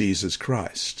Jesus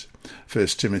Christ. 1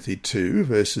 Timothy 2,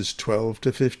 verses 12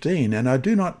 to 15, And I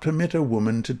do not permit a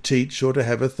woman to teach or to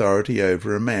have authority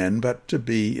over a man, but to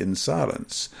be in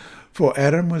silence. For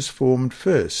Adam was formed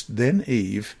first, then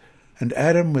Eve, and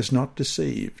Adam was not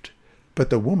deceived. But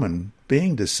the woman,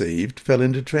 being deceived, fell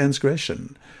into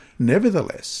transgression.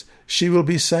 Nevertheless, she will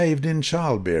be saved in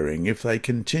childbearing if they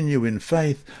continue in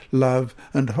faith, love,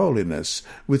 and holiness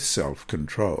with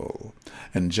self-control.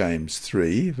 And James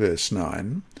 3, verse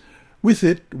 9, With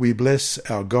it we bless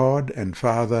our God and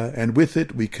Father, and with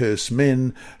it we curse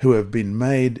men who have been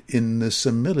made in the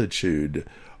similitude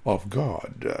of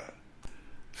God.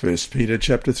 1 Peter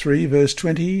chapter 3, verse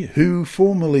 20, Who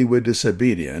formerly were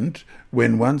disobedient,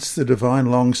 when once the divine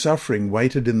long-suffering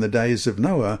waited in the days of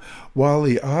Noah, while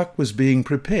the ark was being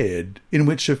prepared, in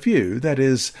which a few, that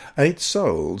is, 8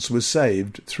 souls, were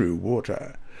saved through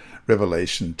water.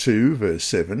 Revelation 2, verse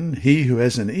 7, He who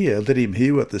has an ear, let him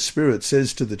hear what the Spirit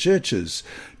says to the churches.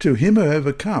 To him who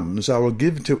overcomes I will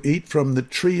give to eat from the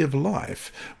tree of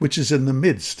life, which is in the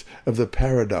midst of the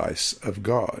paradise of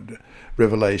God.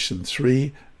 Revelation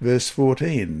 3, verse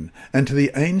 14, And to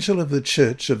the angel of the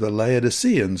church of the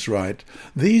Laodiceans write,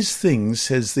 These things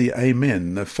says the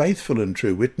Amen, the faithful and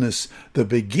true witness, the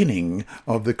beginning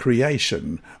of the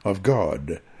creation of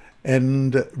God.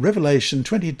 And Revelation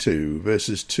 22,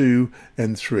 verses 2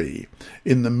 and 3.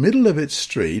 In the middle of its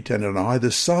street and on either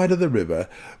side of the river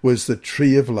was the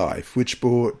tree of life, which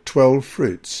bore 12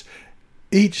 fruits,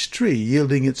 each tree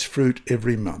yielding its fruit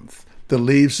every month. The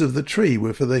leaves of the tree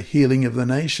were for the healing of the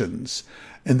nations.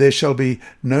 And there shall be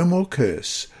no more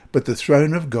curse, but the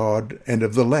throne of God and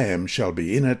of the Lamb shall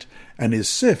be in it, and his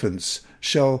servants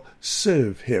shall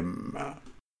serve him.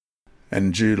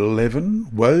 And Jude 11,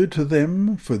 Woe to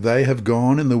them, for they have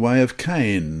gone in the way of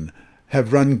Cain,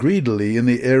 have run greedily in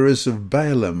the errors of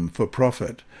Balaam for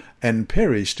profit, and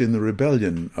perished in the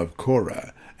rebellion of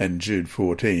Korah. And Jude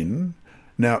 14,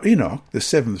 Now Enoch, the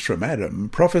 7th from Adam,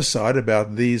 prophesied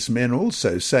about these men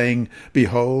also, saying,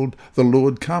 Behold, the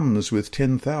Lord comes with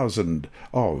 10,000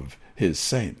 of his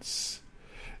saints.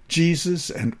 Jesus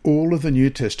and all of the New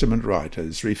Testament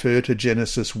writers refer to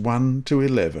Genesis 1 to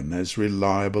 11 as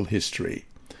reliable history.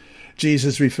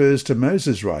 Jesus refers to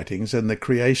Moses' writings and the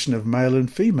creation of male and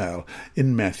female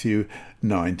in Matthew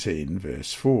 19,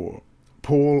 verse 4.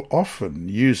 Paul often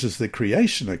uses the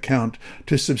creation account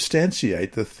to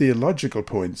substantiate the theological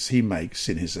points he makes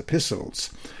in his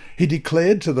epistles. He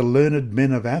declared to the learned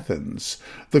men of Athens,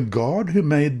 The God who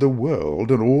made the world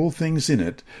and all things in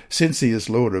it, since he is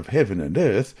Lord of heaven and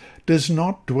earth, does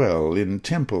not dwell in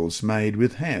temples made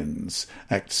with hands.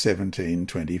 Acts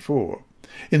 17:24.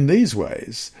 In these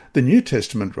ways, the New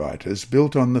Testament writers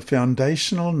built on the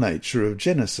foundational nature of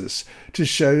Genesis to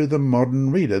show the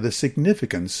modern reader the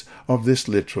significance of this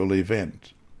literal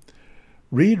event.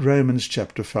 Read Romans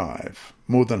chapter 5.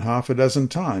 More than half a dozen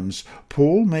times,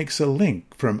 Paul makes a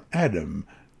link from Adam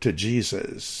to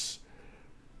Jesus.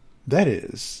 That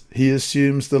is, he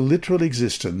assumes the literal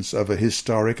existence of a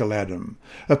historical Adam,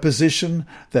 a position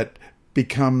that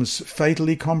becomes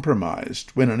fatally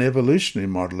compromised when an evolutionary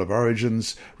model of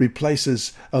origins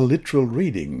replaces a literal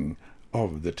reading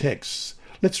of the text.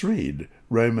 Let's read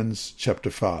Romans chapter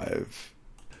 5.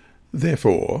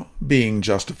 Therefore, being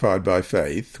justified by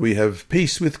faith, we have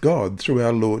peace with God through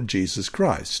our Lord Jesus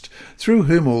Christ, through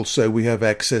whom also we have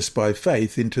access by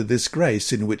faith into this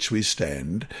grace in which we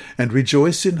stand, and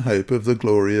rejoice in hope of the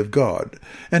glory of God.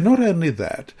 And not only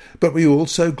that, but we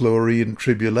also glory in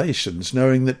tribulations,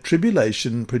 knowing that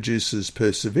tribulation produces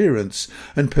perseverance,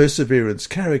 and perseverance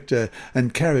character,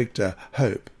 and character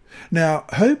hope. Now,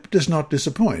 hope does not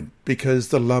disappoint, because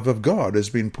the love of God has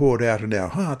been poured out in our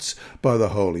hearts by the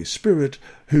Holy Spirit,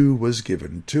 who was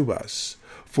given to us.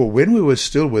 For when we were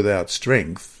still without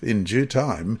strength, in due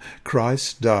time,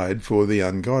 Christ died for the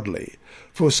ungodly.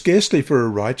 For scarcely for a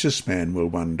righteous man will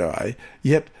one die,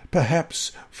 yet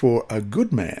perhaps for a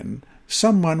good man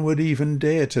someone would even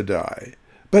dare to die.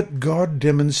 But God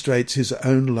demonstrates his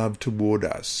own love toward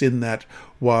us, in that,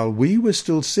 while we were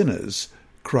still sinners,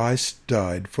 Christ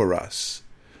died for us.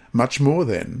 Much more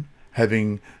then,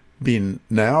 having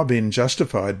now been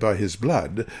justified by his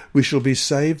blood, we shall be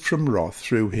saved from wrath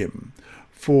through him.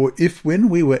 For if when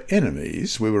we were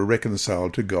enemies we were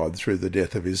reconciled to God through the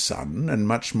death of his Son, and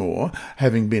much more,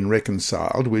 having been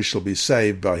reconciled, we shall be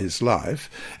saved by his life,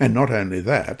 and not only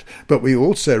that, but we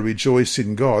also rejoice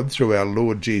in God through our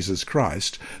Lord Jesus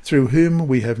Christ, through whom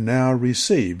we have now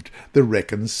received the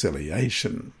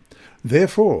reconciliation.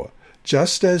 Therefore,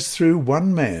 just as through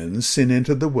one man sin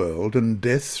entered the world, and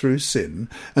death through sin,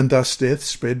 and thus death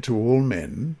spread to all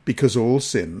men, because all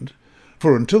sinned.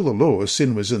 For until the law,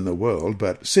 sin was in the world,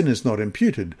 but sin is not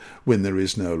imputed when there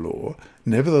is no law.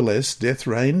 Nevertheless, death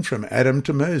reigned from Adam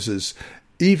to Moses,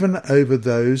 even over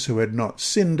those who had not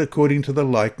sinned according to the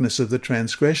likeness of the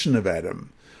transgression of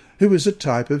Adam, who was a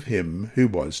type of him who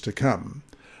was to come.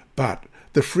 But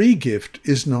the free gift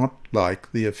is not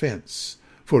like the offence.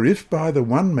 For if by the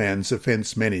one man's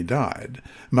offence many died,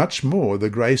 much more the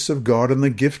grace of God and the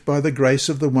gift by the grace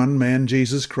of the one man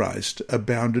Jesus Christ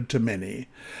abounded to many.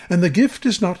 And the gift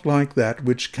is not like that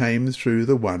which came through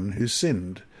the one who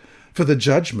sinned. For the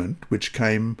judgment which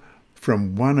came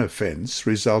from one offence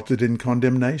resulted in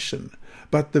condemnation,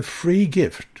 but the free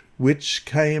gift which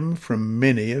came from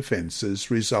many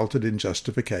offences resulted in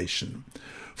justification.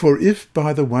 For if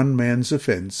by the one man's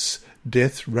offence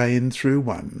death reigned through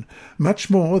one, much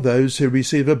more those who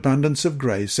receive abundance of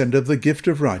grace and of the gift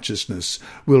of righteousness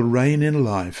will reign in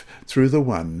life through the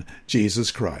one, Jesus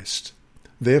Christ.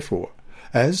 Therefore,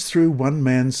 as through one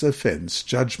man's offence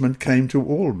judgment came to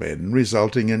all men,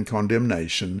 resulting in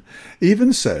condemnation,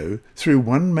 even so, through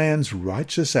one man's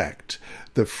righteous act,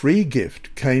 the free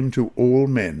gift came to all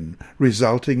men,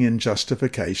 resulting in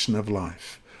justification of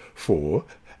life. For,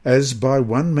 as by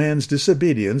one man's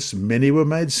disobedience many were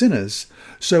made sinners,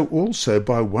 so also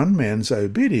by one man's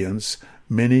obedience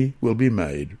many will be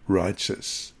made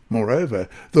righteous. Moreover,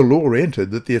 the law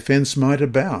entered that the offence might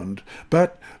abound,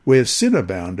 but where sin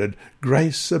abounded,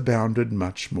 grace abounded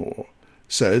much more.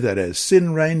 So that as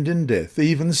sin reigned in death,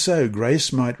 even so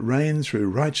grace might reign through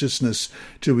righteousness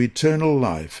to eternal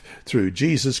life through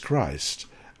Jesus Christ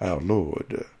our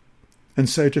Lord. And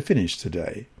so to finish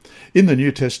today, in the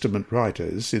New Testament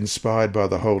writers, inspired by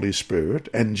the Holy Spirit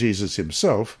and Jesus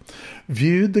himself,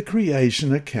 viewed the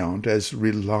creation account as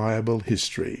reliable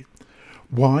history.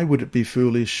 Why would it be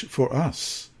foolish for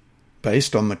us,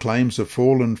 based on the claims of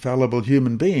fallen, fallible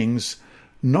human beings,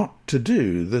 not to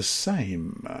do the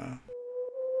same?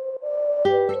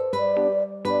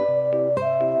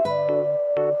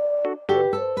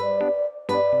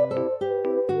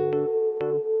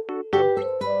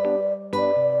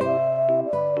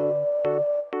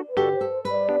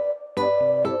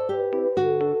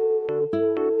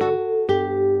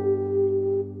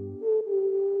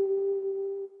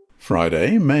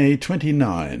 Friday, May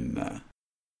 29.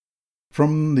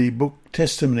 From the book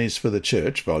Testimonies for the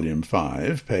Church, Volume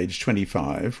 5, page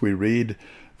 25, we read,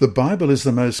 "The Bible is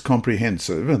the most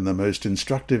comprehensive and the most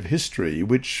instructive history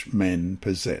which men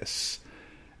possess.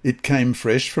 It came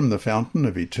fresh from the fountain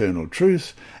of eternal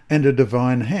truth, and a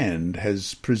divine hand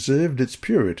has preserved its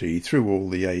purity through all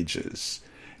the ages.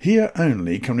 Here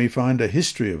only can we find a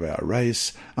history of our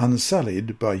race,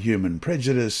 unsullied by human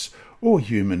prejudice or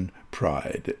human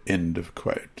pride." End of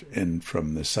quote. And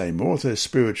from the same author,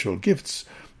 Spiritual Gifts,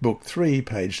 Book 3,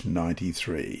 page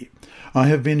 93. I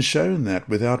have been shown that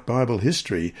without Bible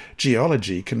history,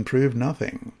 geology can prove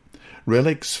nothing.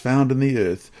 Relics found in the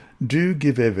earth do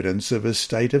give evidence of a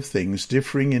state of things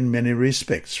differing in many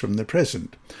respects from the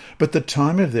present, but the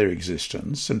time of their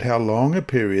existence and how long a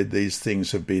period these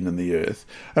things have been in the earth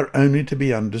are only to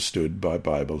be understood by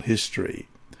Bible history.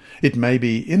 It may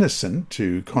be innocent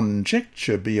to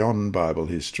conjecture beyond Bible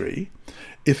history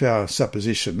if our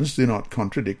suppositions do not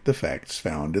contradict the facts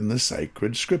found in the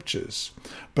sacred scriptures.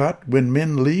 But when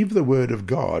men leave the word of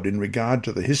God in regard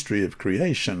to the history of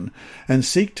creation and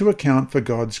seek to account for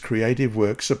God's creative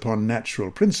works upon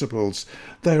natural principles,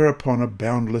 they are upon a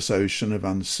boundless ocean of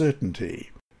uncertainty.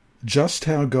 Just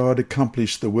how God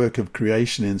accomplished the work of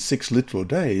creation in 6 literal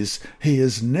days, he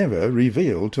has never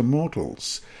revealed to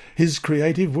mortals. His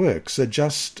creative works are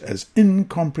just as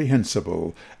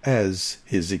incomprehensible as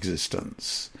his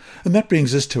existence. And that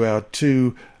brings us to our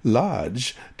 2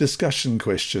 large discussion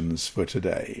questions for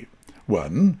today.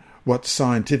 1. What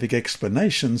scientific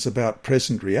explanations about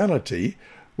present reality,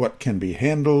 what can be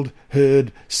handled,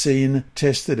 heard, seen,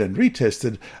 tested and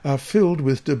retested, are filled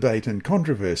with debate and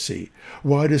controversy?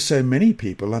 Why do so many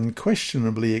people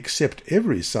unquestionably accept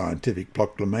every scientific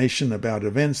proclamation about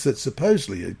events that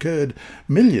supposedly occurred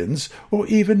millions or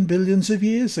even billions of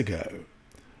years ago?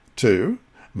 2.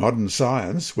 Modern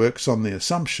science works on the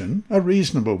assumption, a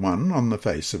reasonable one on the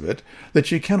face of it,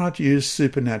 that you cannot use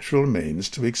supernatural means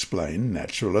to explain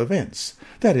natural events.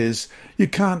 That is, you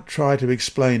can't try to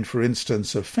explain, for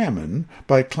instance, a famine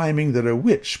by claiming that a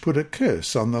witch put a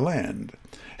curse on the land.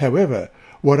 However,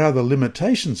 what are the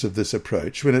limitations of this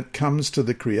approach when it comes to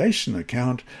the creation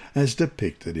account as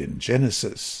depicted in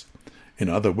Genesis? In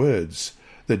other words,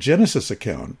 the Genesis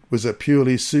account was a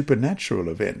purely supernatural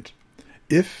event.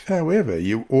 If, however,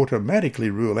 you automatically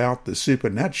rule out the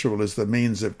supernatural as the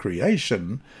means of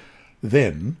creation,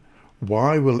 then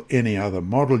why will any other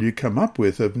model you come up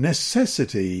with of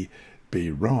necessity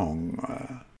be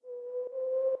wrong?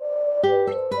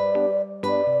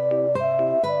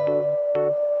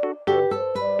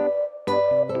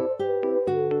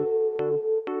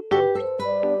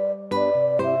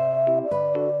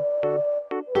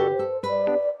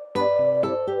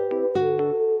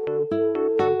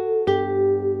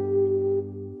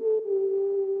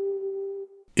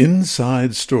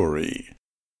 Inside Story.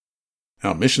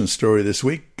 Our mission story this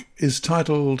week is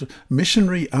titled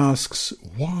Missionary Asks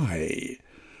Why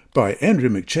by Andrew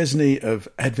McChesney of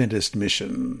Adventist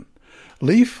Mission.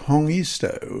 Leif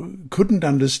Hongisto couldn't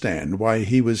understand why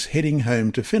he was heading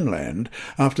home to Finland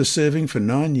after serving for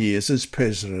 9 years as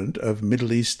president of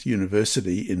Middle East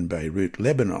University in Beirut,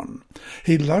 Lebanon.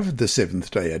 He loved the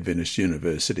Seventh-day Adventist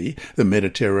University, the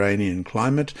Mediterranean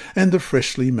climate, and the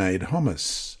freshly made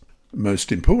hummus.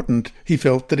 Most important, he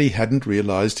felt that he hadn't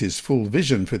realized his full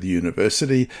vision for the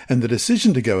university, and the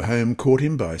decision to go home caught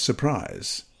him by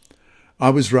surprise. I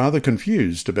was rather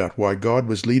confused about why God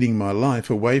was leading my life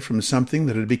away from something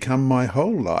that had become my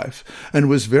whole life and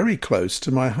was very close to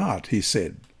my heart, he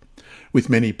said. With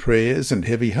many prayers and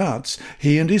heavy hearts,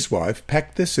 he and his wife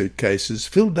packed their suitcases,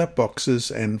 filled up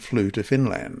boxes, and flew to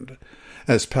Finland.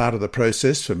 As part of the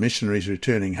process for missionaries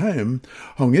returning home,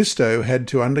 Hongisto had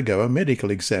to undergo a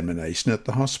medical examination at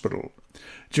the hospital.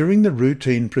 During the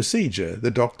routine procedure,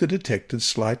 the doctor detected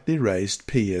slightly raised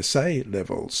PSA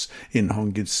levels in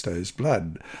Hongisto's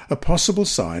blood, a possible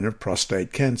sign of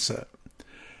prostate cancer.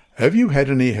 "Have you had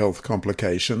any health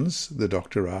complications?" the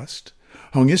doctor asked.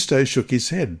 Hongisto shook his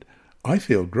head. "I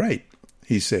feel great,"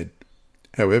 he said.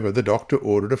 However, the doctor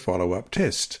ordered a follow-up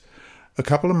test. A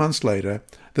couple of months later,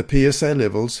 the PSA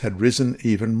levels had risen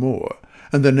even more,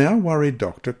 and the now worried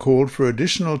doctor called for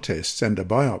additional tests and a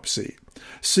biopsy.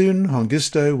 Soon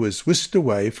Hongisto was whisked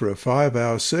away for a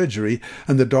 5-hour surgery,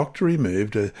 and the doctor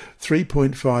removed a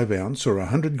 3.5-ounce or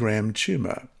 100-gram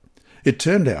tumour. It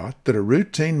turned out that a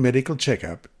routine medical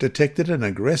checkup detected an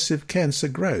aggressive cancer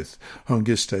growth,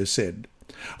 Hongisto said.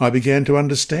 I began to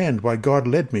understand why God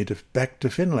led me back to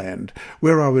Finland,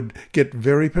 where I would get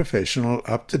very professional,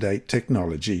 up-to-date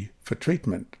technology for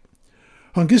treatment.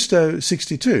 Hongisto,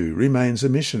 62, remains a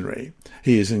missionary.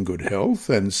 He is in good health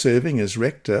and serving as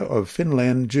rector of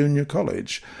Finland Junior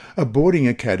College, a boarding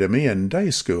academy and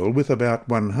day school with about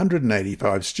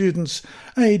 185 students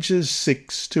ages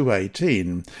 6 to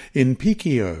 18 in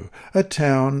Pikio, a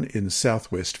town in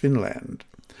southwest Finland.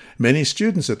 Many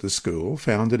students at the school,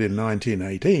 founded in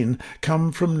 1918,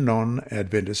 come from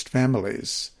non-Adventist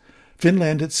families.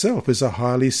 Finland itself is a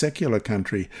highly secular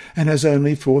country and has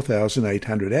only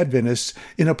 4,800 Adventists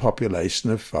in a population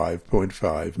of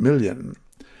 5.5 million.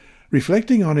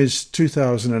 Reflecting on his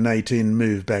 2018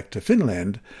 move back to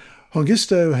Finland,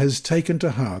 Hongisto has taken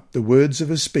to heart the words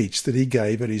of a speech that he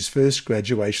gave at his first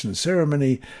graduation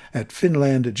ceremony at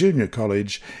Finland Junior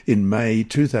College in May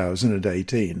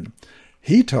 2018.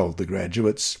 He told the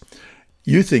graduates,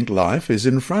 "You think life is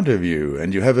in front of you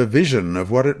and you have a vision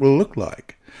of what it will look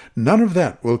like. None of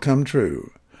that will come true.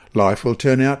 Life will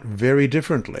turn out very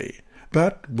differently.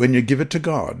 But when you give it to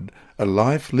God, a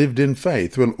life lived in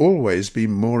faith will always be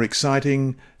more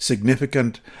exciting,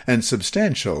 significant, and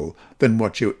substantial than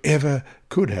what you ever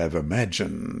could have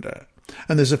imagined.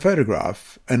 And there's a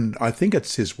photograph, and I think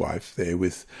it's his wife there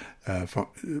with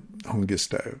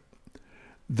Hongisto.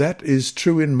 "That is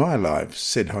true in my life,"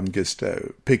 said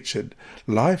Hongisto, pictured.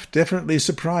 "Life definitely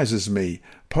surprises me,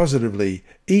 positively,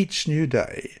 each new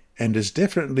day, and is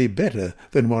definitely better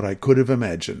than what I could have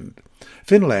imagined."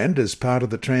 Finland is part of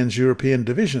the Trans-European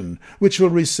Division, which will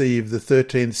receive the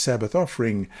 13th Sabbath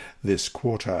offering this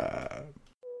quarter.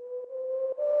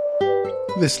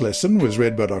 This lesson was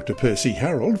read by Dr. Percy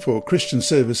Harold for Christian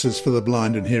Services for the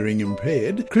Blind and Hearing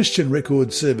Impaired, Christian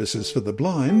Record Services for the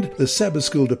Blind, the Sabbath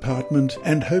School Department,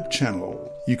 and Hope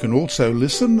Channel. You can also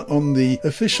listen on the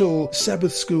official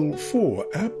Sabbath School 4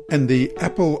 app and the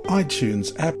Apple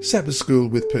iTunes app, Sabbath School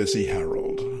with Percy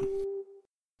Harold.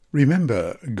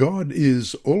 Remember, God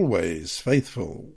is always faithful.